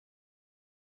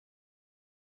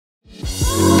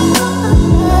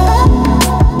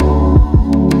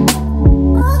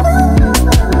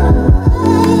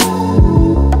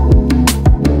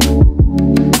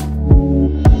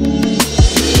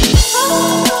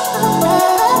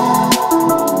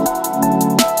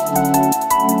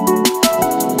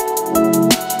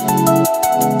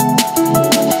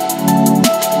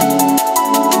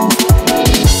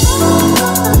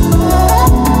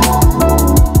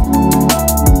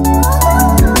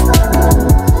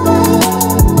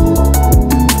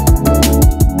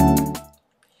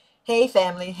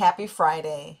family, happy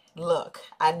Friday. Look,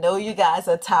 I know you guys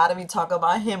are tired of me talking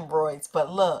about hemorrhoids,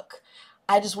 but look,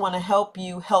 I just want to help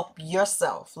you help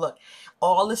yourself. Look,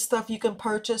 all this stuff you can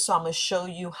purchase, so I'm going to show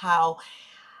you how,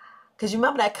 because you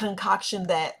remember that concoction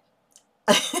that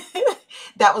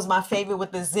that was my favorite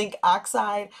with the zinc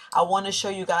oxide. I want to show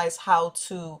you guys how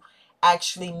to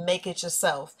actually make it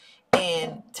yourself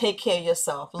and take care of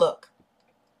yourself. Look,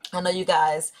 I know you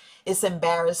guys, it's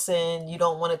embarrassing. You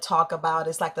don't want to talk about it.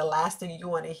 It's like the last thing you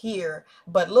want to hear.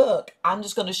 But look, I'm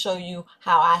just going to show you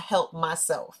how I helped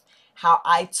myself, how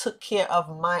I took care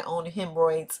of my own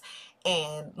hemorrhoids.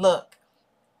 And look,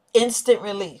 instant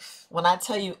relief. When I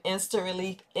tell you instant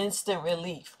relief, instant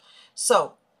relief.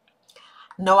 So,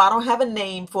 no, I don't have a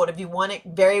name for it. If you want it,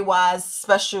 Very Wise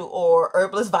Special or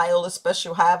Herbalist Viola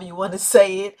Special, however you want to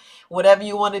say it, whatever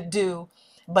you want to do.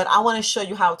 But I want to show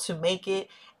you how to make it,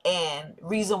 and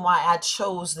reason why I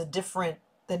chose the different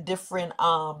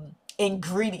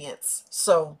ingredients.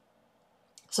 So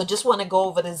just want to go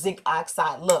over the zinc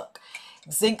oxide. Look,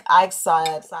 zinc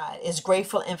oxide is great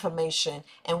for inflammation,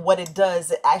 and what it does,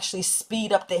 it actually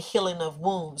speed up the healing of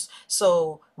wounds.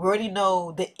 So we already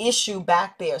know the issue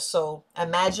back there. So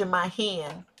imagine my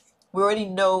hand. We already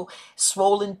know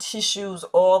swollen tissues,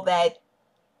 all that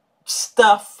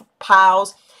stuff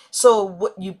piles. So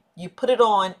what you put it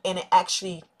on, and it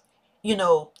actually,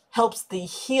 helps the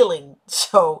healing.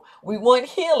 So we want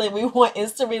healing, we want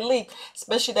instant relief,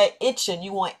 especially that itching.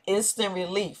 You want instant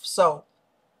relief. So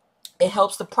it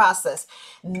helps the process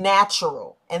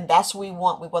natural, and that's what we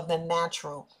want. We want the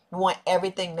natural. We want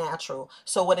everything natural.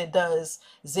 So what it does,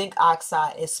 zinc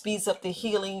oxide, it speeds up the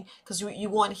healing, because you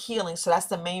want healing. So that's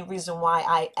the main reason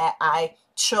why I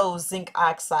chose zinc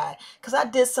oxide, because I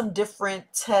did some different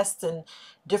tests and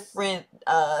different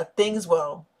things.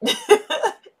 Well,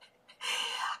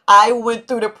 I went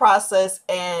through the process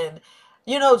and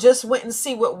just went and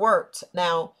see what worked.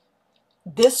 Now,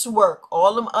 this work,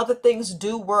 all them other things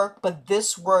do work, but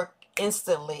this worked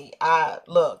instantly.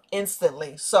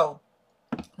 Instantly. So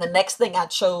the next thing I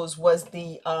chose was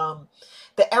the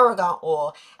Argan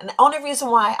Oil. And the only reason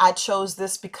why I chose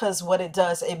this, because what it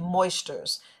does, it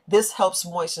moistures. This helps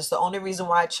moistures. The only reason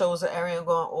why I chose the Argan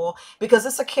Oil, because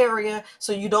it's a carrier,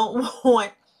 so you don't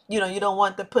want, you don't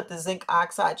want to put the zinc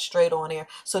oxide straight on there.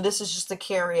 So this is just a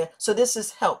carrier. So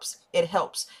this helps. It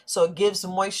helps. So it gives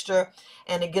moisture,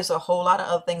 and it gives a whole lot of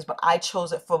other things, but I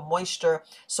chose it for moisture,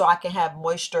 so I can have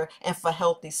moisture, and for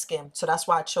healthy skin. So that's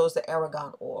why I chose the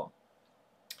Argan Oil.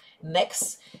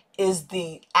 Next is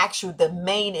the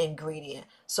main ingredient.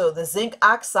 So the zinc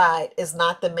oxide is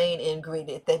not the main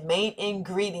ingredient. The main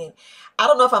ingredient, I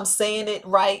don't know if I'm saying it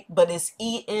right, but it's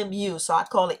EMU. So I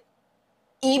call it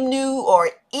Emu or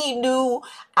Emu.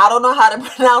 I don't know how to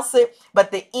pronounce it,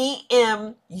 but the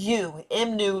EMU,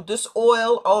 this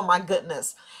oil, oh my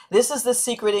goodness. This is the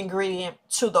secret ingredient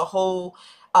to the whole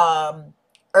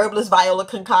Herbalist Viola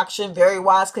concoction, Very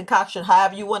Wise concoction,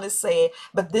 however you want to say it.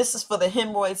 But this is for the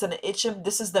hemorrhoids and the itching.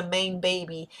 This is the main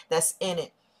baby that's in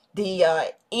it.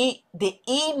 The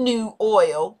Emu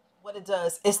oil, what it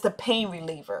does, it's the pain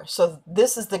reliever. So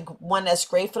this is the one that's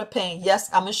great for the pain. Yes,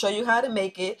 I'm going to show you how to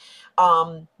make it.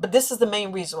 But this is the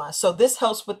main reason why. So this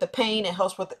helps with the pain. It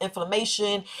helps with the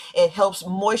inflammation. It helps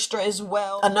moisture as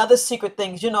well. Another secret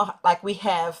thing, like we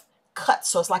have cuts.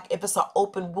 So it's like if it's an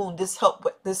open wound, this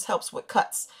helps with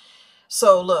cuts.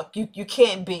 So look, you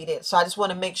can't beat it. So I just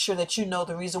want to make sure that you know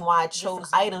the reason why I chose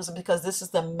items, because this is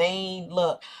the main,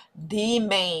 the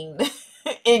main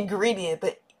ingredient,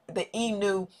 the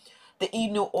Emu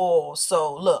oil.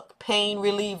 So look, pain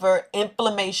reliever,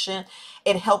 inflammation,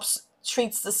 it helps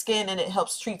treats the skin, and it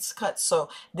helps treats cuts. So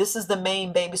this is the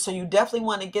main baby. So you definitely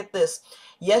want to get this.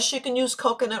 Yes, you can use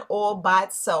coconut oil by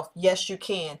itself. Yes, you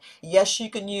can. Yes, you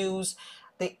can use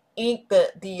the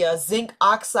zinc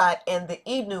oxide and the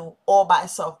Emu all by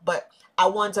itself, but I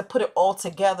wanted to put it all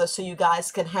together so you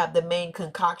guys can have the main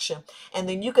concoction, and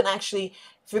then you can actually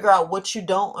figure out what you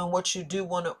don't and what you do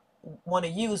want to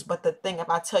use. But the thing, if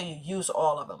I tell you, use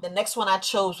all of them. The next one I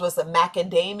chose was the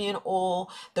macadamia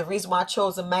oil. The reason why I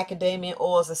chose the macadamia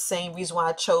oil is the same reason why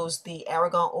I chose the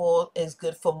Argan oil. Is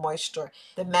good for moisture.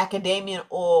 The macadamia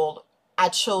oil, I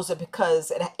chose it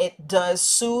because it does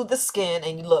soothe the skin,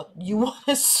 and look, you want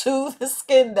to soothe the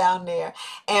skin down there,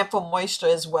 and for moisture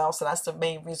as well. So that's the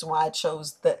main reason why I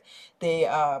chose the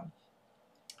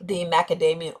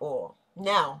macadamia oil.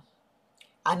 Now,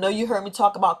 I know you heard me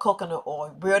talk about coconut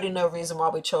oil. We already know the reason why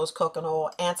we chose coconut oil.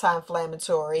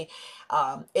 Anti-inflammatory.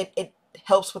 It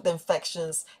helps with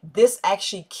infections. This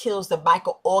actually kills the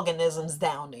microorganisms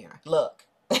down there. Look.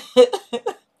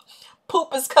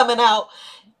 Poop is coming out.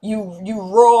 you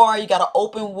roar, you got an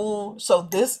open wound. So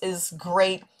this is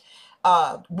great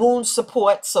wound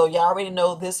support. So you already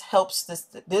know this helps.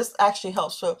 This actually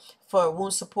helps for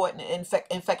wound support and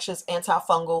infectious,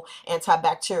 antifungal,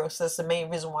 antibacterial. So that's the main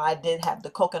reason why I did have the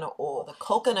coconut oil. The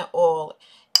coconut oil,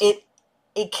 it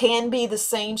it can be the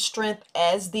same strength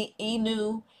as the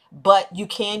Emu, but you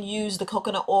can use the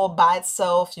coconut oil by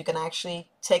itself. You can actually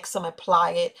take some,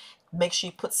 apply it. Make sure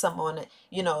you put some on it,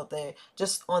 you know, the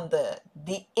just on the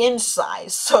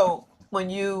inside. So when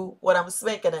you, what I'm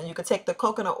making, and you can take the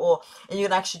coconut oil and you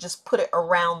can actually just put it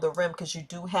around the rim, because you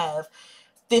do have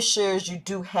fissures, you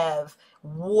do have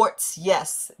warts.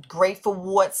 Yes, great for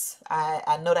warts.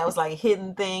 I know that was like a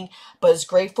hidden thing, but it's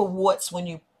great for warts when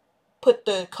you put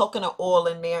the coconut oil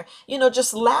in there. You know,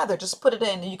 just lather, just put it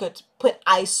in, and you could put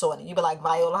ice on it. You'd be like,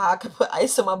 Viola, how I can put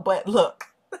ice on my butt? Look,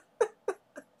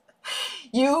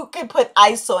 you can put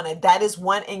ice on it. That is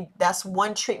that's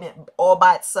one treatment all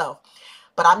by itself.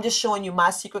 But I'm just showing you my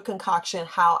secret concoction,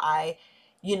 how I,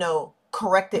 you know,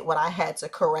 corrected what I had to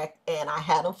correct, and I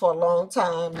had them for a long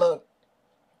time. Look.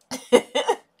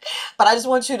 But I just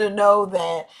want you to know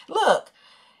that, look,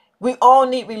 we all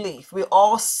need relief. We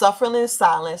all suffering in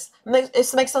silence.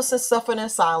 It makes no sense suffering in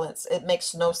silence. It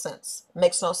makes no sense. It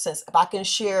makes no sense. If I can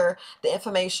share the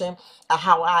information of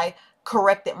how I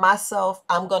corrected myself,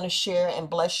 I'm going to share and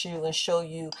bless you and show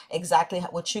you exactly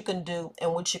what you can do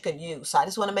and what you can use. So I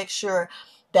just want to make sure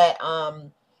that,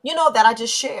 you know, that I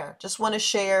just share. Just want to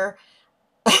share.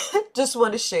 Just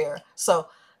want to share. So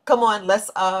come on, let's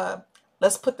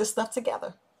put this stuff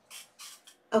together.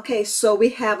 Okay, so we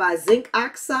have our zinc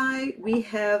oxide, we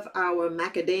have our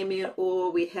macadamia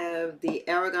oil, we have the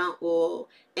argan oil,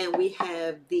 and we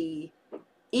have the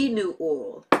Emu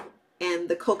oil and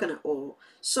the coconut oil.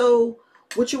 So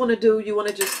what you want to do, you want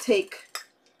to just take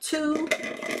 2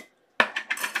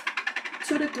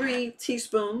 to 3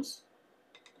 teaspoons.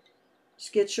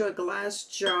 Just get you a glass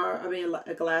jar,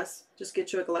 a glass, just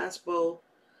get you a glass bowl.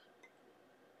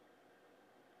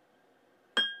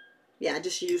 Yeah, I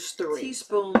just use 3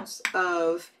 teaspoons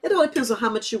of, it all depends on how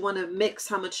much you want to mix,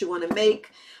 how much you want to make.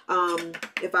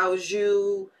 If I was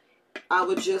you, I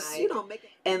would just, you know, make it.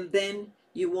 And then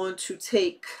you want to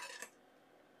take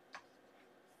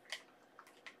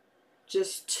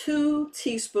just 2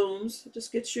 teaspoons.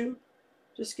 Just get you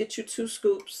 2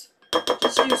 scoops.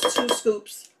 Just use 2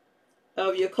 scoops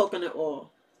of your coconut oil.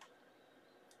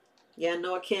 Yeah, I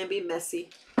know it can be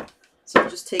messy, so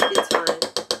just take your time.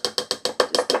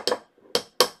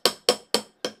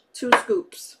 2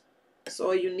 scoops. That's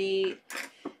all you need.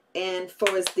 And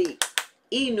for as the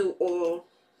Emu oil,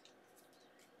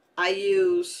 I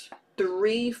use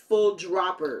 3 full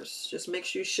droppers. Just make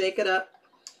sure you shake it up.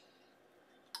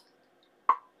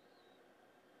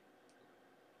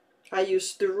 I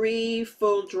use 3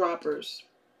 full droppers.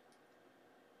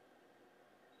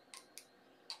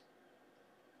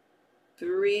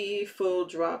 3 full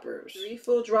droppers. 3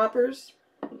 full droppers.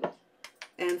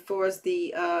 And for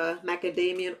the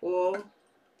macadamia oil,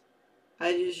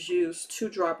 I just use 2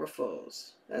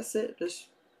 dropperfuls. That's it, just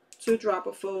 2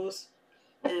 dropperfuls.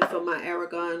 And for my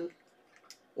argan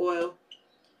oil,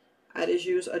 I just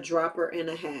use 1.5 droppers.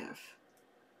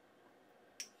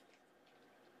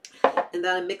 And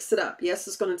then I mix it up. Yes,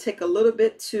 it's going to take a little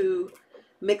bit to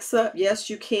mix up.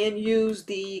 Yes, you can use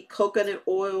the coconut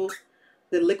oil,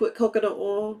 the liquid coconut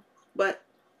oil, but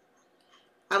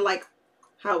I like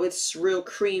how it's real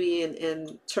creamy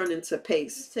and turn into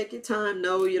paste. Take your time.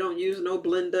 No, you don't use no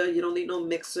blender. You don't need no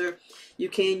mixer. You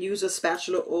can use a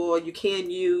spatula, or you can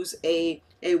use a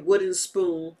wooden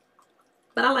spoon.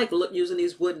 But I like using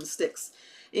these wooden sticks.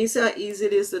 And you see how easy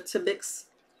it is to mix?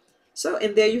 So,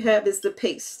 and there you have is the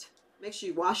paste. Make sure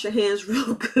you wash your hands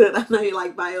real good. I know you're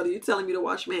like, Viola, you're telling me to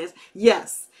wash my hands.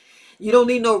 Yes. You don't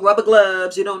need no rubber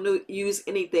gloves. You don't use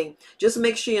anything. Just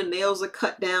make sure your nails are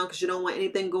cut down, because you don't want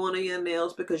anything going on your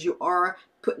nails, because you are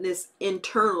putting this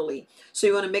internally. So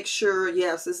you want to make sure,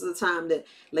 yes, this is the time that,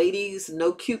 ladies,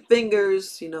 no cute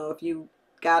fingers. You know, if you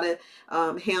got to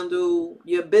handle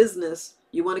your business,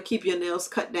 you want to keep your nails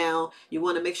cut down. You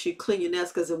want to make sure you clean your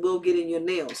nails, because it will get in your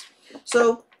nails.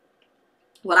 So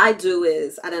what I do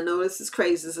is, I don't know, this is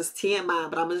crazy, this is TMI,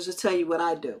 but I'm going to just tell you what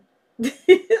I do.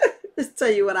 Just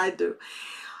tell you what I do.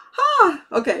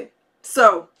 Okay,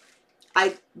 so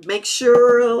I make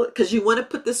sure, because you want to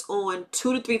put this on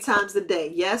 2 to 3 times a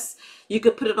day. Yes, you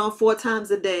could put it on 4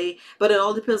 times a day, but it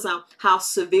all depends on how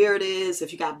severe it is.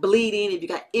 If you got bleeding, if you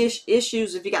got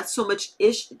issues, if you got so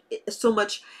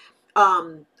much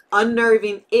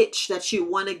unnerving itch that you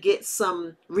want to get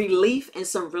some relief, and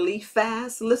some relief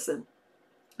fast. Listen,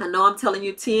 I know I'm telling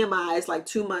you TMI is like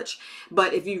too much,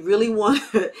 but if you really want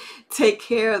to take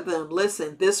care of them,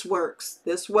 listen, this works.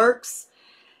 This works.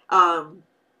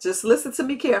 Just listen to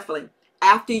me carefully.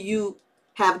 After you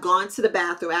have gone to the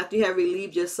bathroom, after you have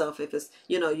relieved yourself, if it's,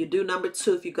 you do number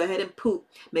 2, if you go ahead and poop,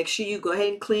 make sure you go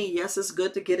ahead and clean. Yes, it's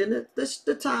good to get in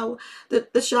the towel,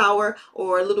 the shower,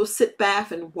 or a little sit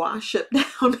bath and wash up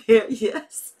down there.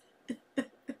 Yes.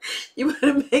 You want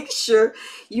to make sure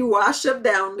you wash up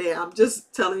down there. I'm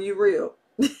just telling you real.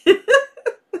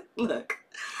 Look,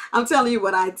 I'm telling you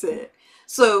what I did.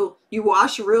 So you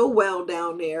wash real well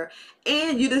down there,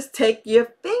 and you just take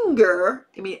your finger,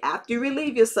 after you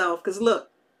relieve yourself, because look,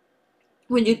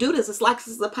 when you do this, it's like it's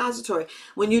a suppository.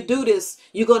 When you do this,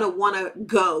 you're going to want to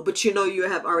go, but you know you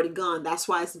have already gone. That's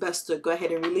why it's best to go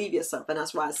ahead and relieve yourself, and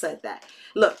that's why I said that.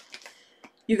 Look,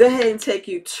 you go ahead and take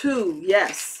you 2,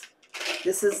 yes.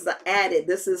 This is the added.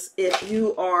 This is if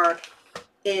you are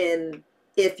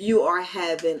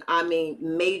having,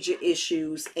 major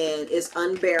issues and it's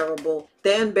unbearable.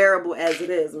 They're unbearable as it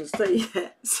is. Let's tell you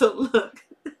that. So look,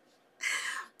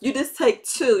 you just take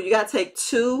 2. You got to take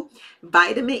 2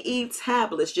 vitamin E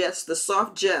tablets. Yes, the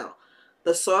soft gel.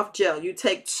 The soft gel. You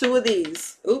take 2 of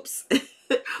these. Oops.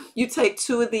 You take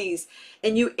 2 of these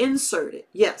and you insert it.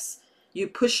 Yes. You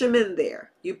push them in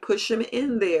there. You push them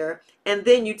in there. And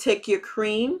then you take your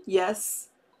cream. Yes.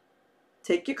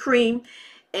 Take your cream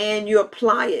and you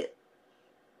apply it.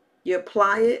 You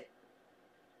apply it.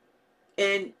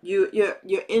 And you're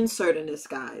inserting this,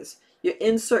 guys. You're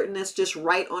inserting this just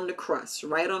right on the crust.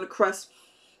 Right on the crust.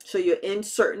 So you're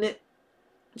inserting it.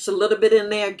 It's a little bit in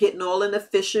there, getting all in the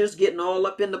fissures, getting all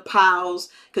up in the piles.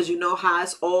 Because you know how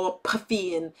it's all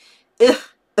puffy and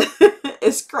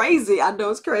it's crazy. I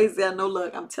know it's crazy. I know,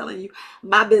 look, I'm telling you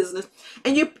my business.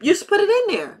 And you just put it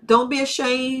in there. Don't be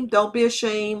ashamed. Don't be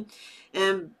ashamed.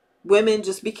 And women,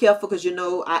 just be careful, because you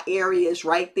know our area is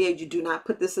right there. You do not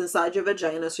put this inside your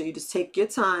vagina. So you just take your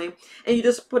time and you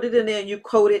just put it in there and you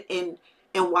coat it in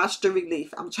and watch the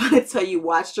relief. I'm trying to tell you,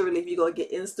 watch the relief. You're going to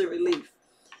get instant relief.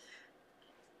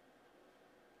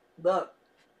 Look,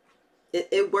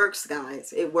 it works,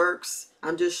 guys. It works.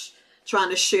 I'm just trying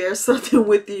to share something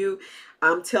with you.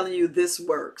 I'm telling you, this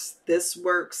works. This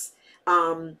works.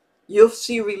 You'll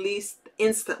see release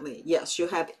instantly. Yes, you'll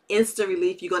have instant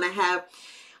relief. You're gonna have,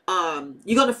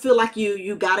 you're gonna feel like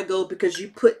you gotta go, because you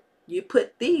put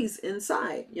these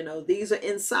inside. These are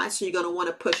inside, so you're gonna want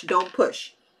to push. Don't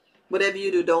push. Whatever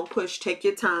you do, don't push. Take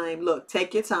your time. Look,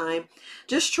 take your time.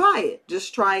 Just try it.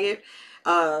 Just try it.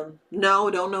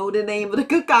 No, don't know the name of the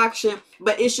concoction,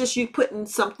 but it's just you putting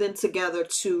something together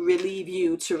to relieve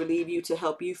you, to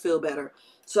help you feel better.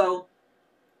 So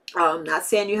not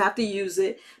saying you have to use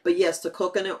it, but yes, the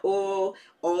coconut oil,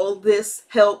 all this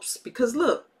helps, because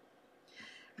look,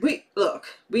 we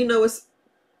know it's,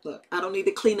 look, I don't need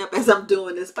to clean up as I'm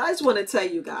doing this, but I just want to tell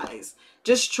you guys,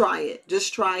 just try it.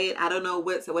 Just try it. I don't know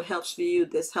what helps for you.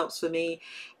 This helps for me.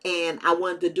 And I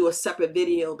wanted to do a separate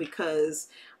video because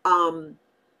I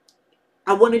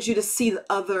wanted you to see the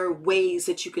other ways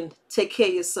that you can take care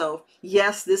of yourself.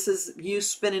 Yes, this is you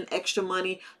spending extra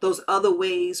money. Those other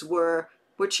ways were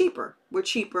cheaper.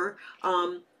 But you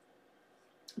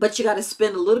got to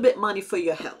spend a little bit money for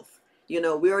your health.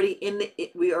 We're already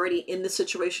in the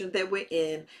situation that we're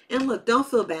in. And look, don't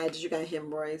feel bad that you got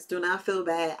hemorrhoids. Do not feel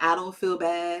bad. I don't feel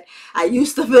bad. I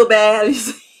used to feel bad.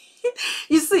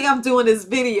 You see, I'm doing this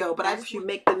video, but after you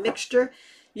make the mixture,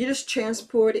 you just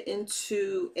transport it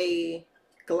into a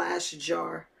glass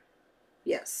jar.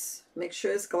 Yes, make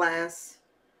sure it's glass.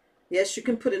 Yes, you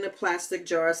can put it in a plastic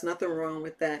jar. There's nothing wrong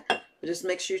with that. But just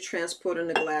make sure you transport it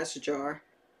in a glass jar.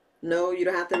 No, you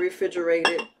don't have to refrigerate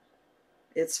it.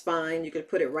 It's fine. You can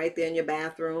put it right there in your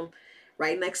bathroom,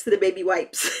 right next to the baby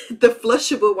wipes, the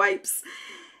flushable wipes.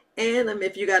 And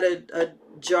if you got a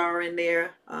jar in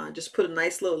there, just put a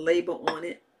nice little label on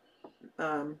it.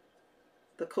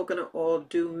 The coconut oil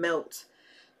do melt.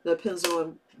 Depends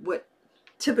on what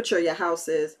temperature your house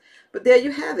is. But there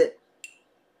you have it.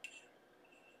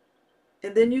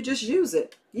 And then you just use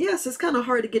it. Yes, it's kind of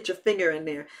hard to get your finger in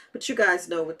there, but you guys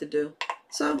know what to do.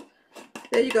 So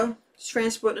there you go. Just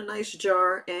transport a nice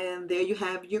jar, and there you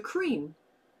have your cream.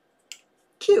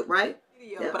 Cute, right?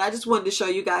 Yeah. But I just wanted to show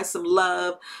you guys some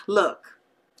love. Look,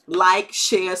 like,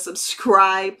 share,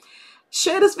 subscribe.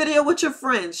 Share this video with your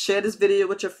friends. Share this video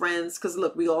with your friends, because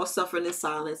look, we all suffering in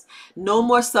silence. No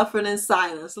more suffering in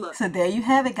silence. Look. So there you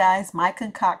have it, guys. My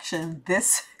concoction.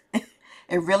 This, it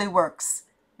really works.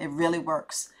 It really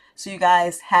works. So you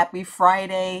guys, happy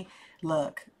Friday.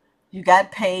 Look, you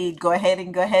got paid. Go ahead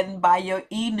and buy your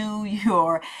Emu,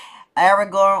 your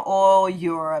Argan Oil,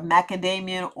 your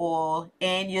Macadamia Oil,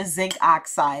 and your Zinc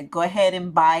Oxide. Go ahead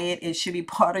and buy it. It should be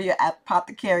part of your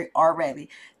apothecary already.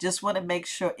 Just want to make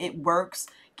sure it works.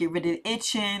 Get rid of the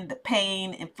itching, the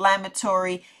pain,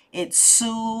 inflammatory. It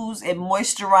soothes, it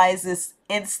moisturizes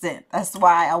instant. That's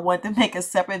why I want to make a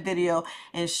separate video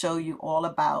and show you all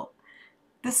about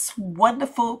this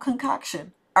wonderful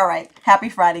concoction. All right. Happy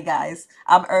Friday, guys.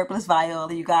 I'm Herbalist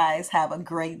Viola. You guys have a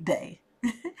great day.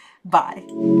 Bye.